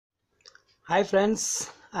Hi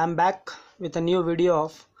friends, I'm back with a new video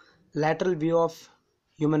of lateral view of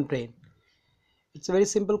human brain. It's a very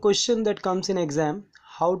simple question that comes in exam.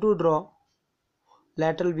 How to draw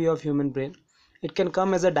lateral view of human brain? It can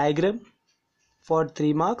come as a diagram for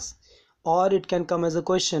 3 marks, or it can come as a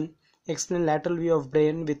question. Explain lateral view of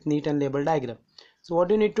brain with neat and label diagram. So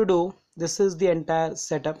what you need to do, this is the entire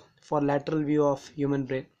setup for lateral view of human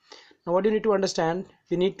brain. Now what you need to understand,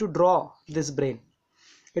 we need to draw this brain.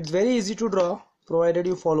 It's very easy to draw provided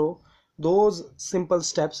you follow those simple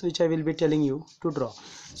steps which I will be telling you to draw.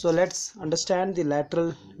 So let's understand the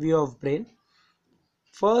lateral view of brain.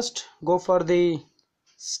 First, go for the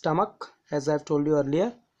stomach, as I've told you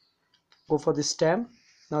earlier. Go for the stem.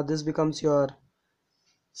 Now this becomes your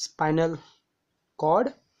spinal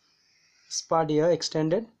cord. This part here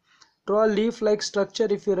extended. Draw a leaf-like structure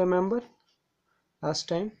if you remember last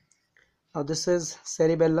time. Now this is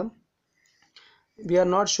cerebellum. We are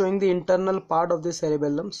not showing the internal part of the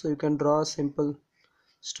cerebellum, so you can draw simple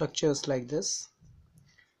structures like this.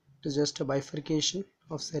 It is just a bifurcation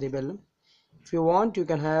of cerebellum. If you want, you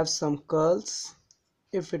can have some curls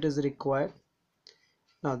if it is required.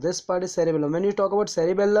 Now this part is cerebellum. When you talk about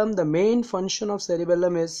cerebellum, the main function of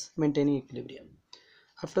cerebellum is maintaining equilibrium.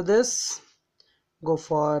 After this, go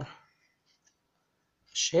for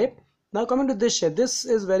shape. Now coming to this shape, this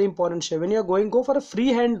is very important shape. When you are going, go for a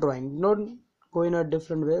freehand drawing. Not go in a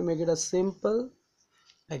different way. Make it a simple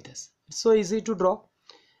like this. It's so easy to draw.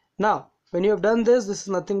 Now when you have done this, this is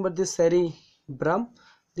nothing but the cerebrum,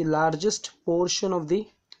 the largest portion of the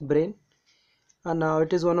brain, and now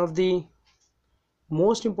it is one of the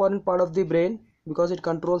most important part of the brain because it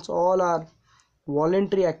controls all our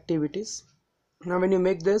voluntary activities. Now when you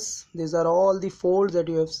make this, these are all the folds that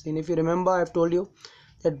you have seen. If you remember, I have told you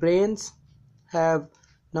that brains have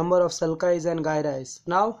number of sulci and gyri.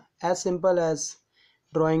 Now as simple as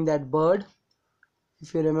drawing that bird,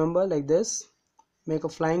 if you remember, like this, make a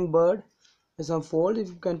flying bird with some folds. If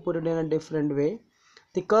you can put it in a different way,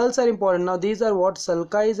 the curls are important. Now these are what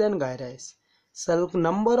sulci and gyri.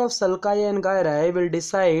 Number of sulci and gyri will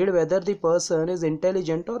decide whether the person is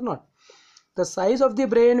intelligent or not. The size of the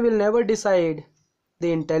brain will never decide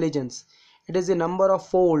the intelligence. It is the number of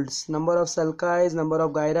folds, number of sulci, number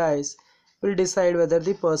of gyri will decide whether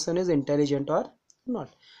the person is intelligent or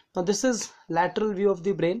not. Now this is lateral view of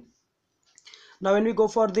the brain. Now when we go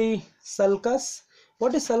for the sulcus,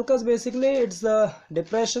 what is sulcus? Basically it's the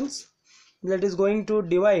depressions that is going to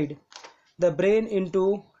divide the brain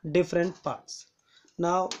into different parts.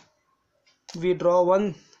 Now we draw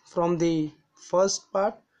one from the first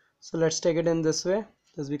part, so let's take it in this way.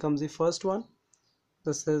 This becomes the first one.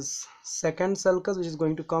 This is second sulcus which is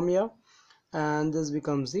going to come here, and this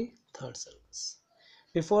becomes the third sulcus.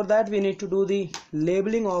 Before that, we need to do the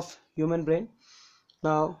labeling of human brain.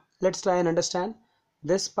 Now let's try and understand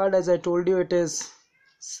this part. As I told you, it is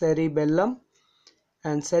cerebellum,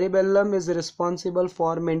 and cerebellum is responsible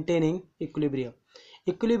for maintaining equilibrium.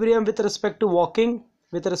 Equilibrium with respect to walking,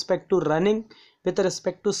 with respect to running, with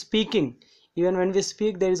respect to speaking. Even when we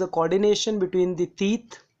speak, there is a coordination between the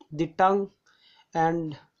teeth, the tongue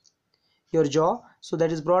and your jaw, so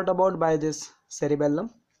that is brought about by this cerebellum.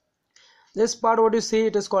 This part, what you see,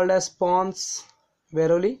 it is called as pons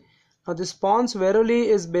varolii. Now this pons varolii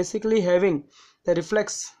is basically having the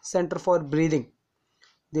reflex center for breathing.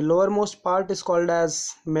 The lowermost part is called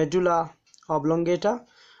as medulla oblongata.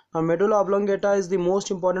 Now medulla oblongata is the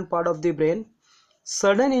most important part of the brain.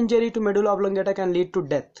 Sudden injury to medulla oblongata can lead to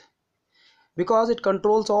death because it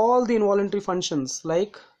controls all the involuntary functions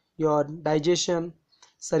like your digestion,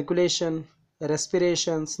 circulation,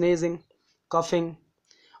 respiration, sneezing, coughing.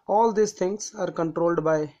 All these things are controlled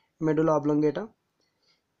by medulla oblongata.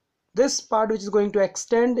 This part which is going to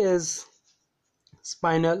extend is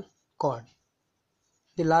spinal cord.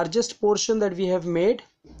 The largest portion that we have made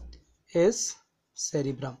is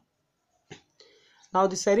cerebrum. Now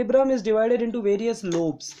the cerebrum is divided into various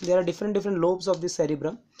lobes. There are different lobes of the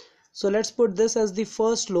cerebrum. So let's put this as the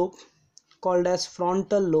first lobe, called as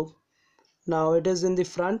frontal lobe. Now it is in the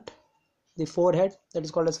front, the forehead, that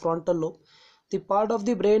is called as frontal lobe. The part of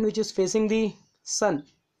the brain which is facing the sun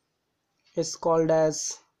is called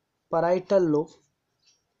as parietal lobe.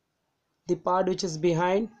 The part which is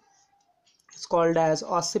behind is called as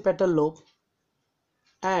occipital lobe,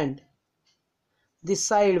 and the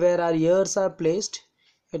side where our ears are placed,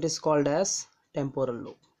 it is called as temporal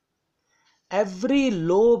lobe. Every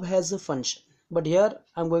lobe has a function, but here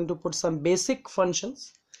I am going to put some basic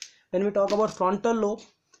functions. When we talk about frontal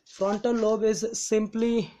lobe is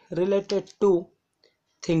simply related to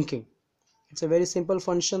thinking. It's a very simple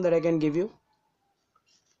function that I can give you.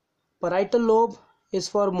 Parietal lobe is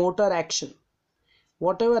for motor action.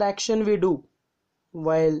 whatever action we do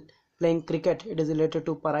while playing cricket, it is related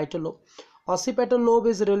to parietal lobe. Occipital lobe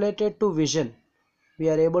is related to vision. We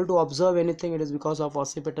are able to observe anything, it is because of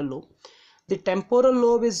occipital lobe. The temporal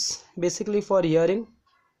lobe is basically for hearing.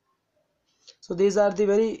 So these are the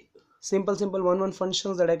very simple one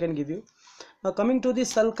functions that I can give you. Now coming to the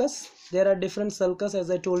sulcus, there are different sulcus as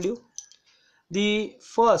I told you. The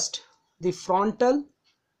first, the frontal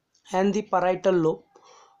and the parietal lobe,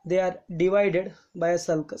 they are divided by a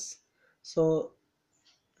sulcus. So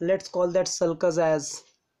let's call that sulcus as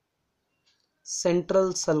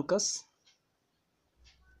central sulcus.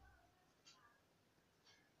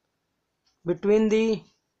 Between the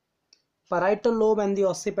parietal lobe and the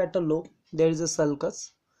occipital lobe, there is a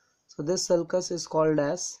sulcus. So this sulcus is called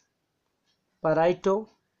as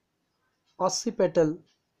parieto-occipital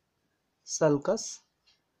sulcus,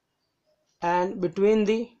 and between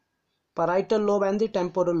the parietal lobe and the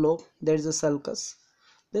temporal lobe, there is a sulcus.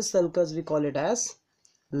 This sulcus we call it as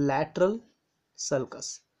lateral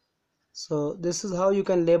sulcus. So this is how you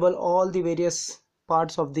can label all the various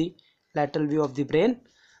parts of the lateral view of the brain.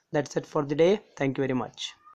 That's it for the day. Thank you very much.